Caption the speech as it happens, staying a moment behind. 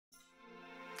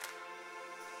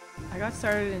I got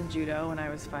started in judo when I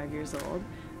was 5 years old.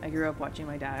 I grew up watching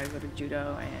my dad go to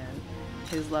judo, and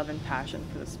his love and passion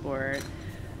for the sport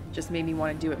just made me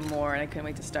want to do it more, and I couldn't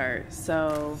wait to start.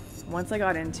 So once I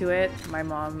got into it, my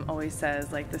mom always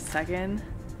says, like, the second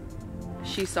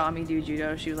she saw me do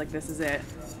judo, she was like, this is it.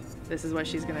 This is what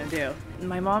she's gonna do.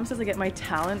 My mom says I get my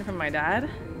talent from my dad,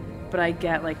 but I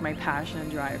get like my passion and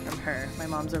drive from her. My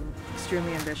mom's an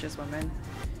extremely ambitious woman.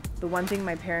 The one thing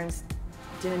my parents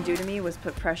didn't do to me was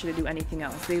put pressure to do anything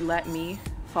else. They let me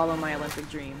follow my Olympic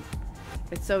dream.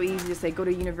 It's so easy to say, go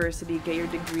to university, get your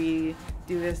degree,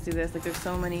 do this. Like, there's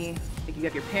so many, like, you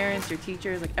have your parents, your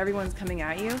teachers, like, everyone's coming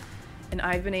at you. And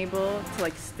I've been able to,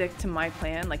 like, stick to my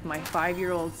plan, like my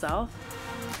 5-year-old self.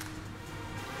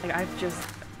 Like, I've just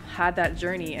had that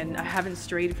journey and I haven't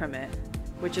strayed from it,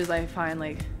 which is, I find,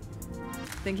 like,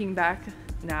 thinking back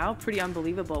now, pretty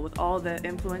unbelievable. With all the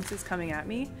influences coming at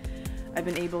me, I've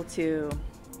been able to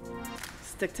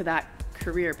stick to that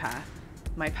career path,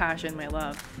 my passion, my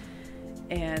love.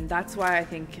 And that's why I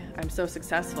think I'm so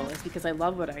successful, is because I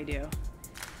love what I do.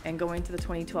 And going to the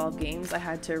 2012 games, I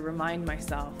had to remind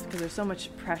myself, because there's so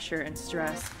much pressure and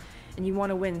stress, and you want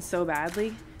to win so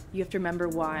badly, you have to remember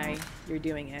why you're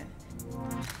doing it.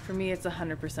 For me, it's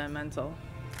 100% mental.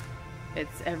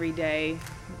 It's every day,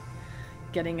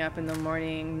 getting up in the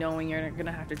morning, knowing you're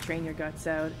gonna have to train your guts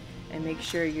out and make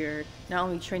sure you're not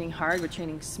only training hard, but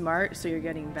training smart, so you're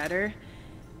getting better.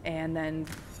 And then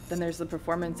there's the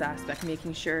performance aspect,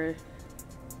 making sure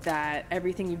that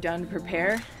everything you've done to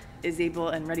prepare is able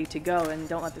and ready to go, and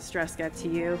don't let the stress get to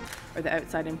you or the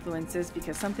outside influences,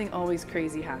 because something always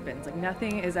crazy happens. Like,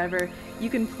 nothing is ever, you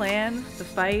can plan the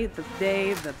fight, the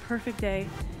day, the perfect day,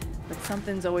 but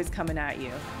something's always coming at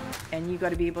you. And you got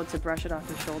to be able to brush it off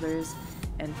your shoulders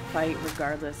and fight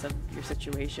regardless of your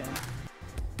situation.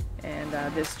 And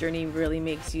this journey really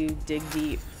makes you dig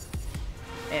deep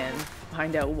and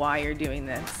find out why you're doing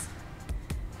this.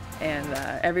 And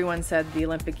everyone said the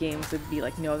Olympic Games would be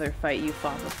like no other fight you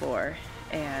fought before.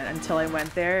 And until I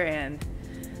went there and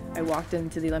I walked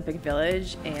into the Olympic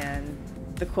Village, and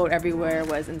the quote everywhere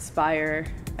was, inspire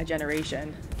a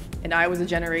generation. And I was a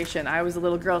generation. I was a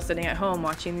little girl sitting at home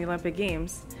watching the Olympic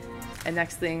Games. And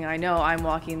next thing I know, I'm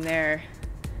walking there,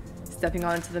 stepping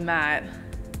onto the mat.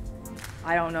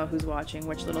 I don't know who's watching,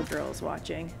 which little girl is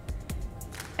watching.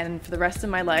 And for the rest of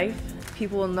my life,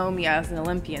 people will know me as an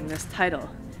Olympian, this title,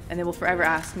 and they will forever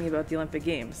ask me about the Olympic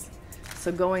Games.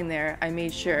 So going there, I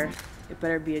made sure it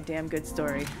better be a damn good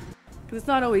story. Because it's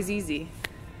not always easy.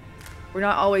 We're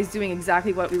not always doing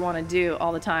exactly what we want to do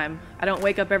all the time. I don't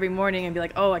wake up every morning and be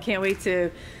like, oh, I can't wait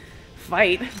to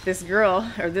fight this girl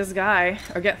or this guy,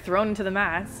 or get thrown into the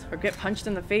mats, or get punched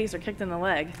in the face or kicked in the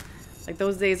leg. Like,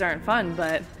 those days aren't fun,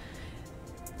 but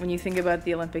when you think about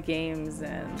the Olympic Games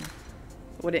and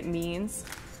what it means,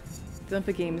 the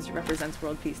Olympic Games represents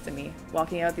world peace to me.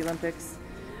 Walking out the Olympics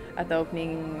at the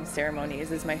opening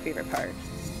ceremonies is my favorite part.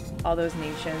 All those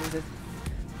nations,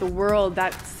 the world,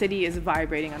 that city is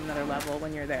vibrating on another level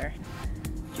when you're there.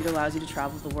 Judo allows you to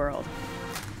travel the world.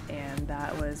 And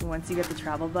that was, once you get the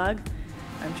travel bug,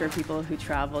 I'm sure people who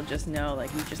travel just know,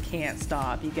 like, you just can't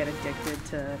stop. You get addicted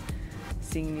to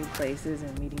seeing new places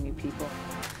and meeting new people.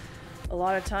 A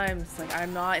lot of times, like,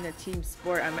 I'm not in a team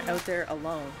sport, I'm out there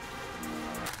alone.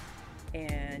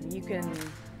 And you can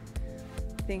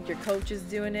think your coach is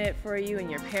doing it for you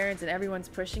and your parents and everyone's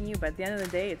pushing you, but at the end of the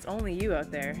day, it's only you out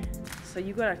there. So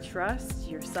you gotta trust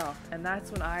yourself. And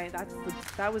that's when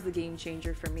that was the game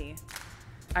changer for me.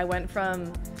 I went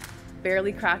from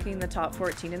barely cracking the top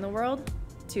 14 in the world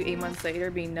to 8 months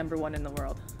later being #1 in the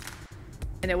world.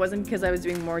 And it wasn't because I was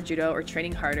doing more judo or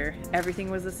training harder. Everything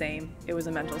was the same. It was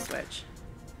a mental switch.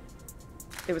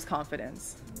 It was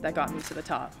confidence that got me to the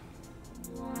top.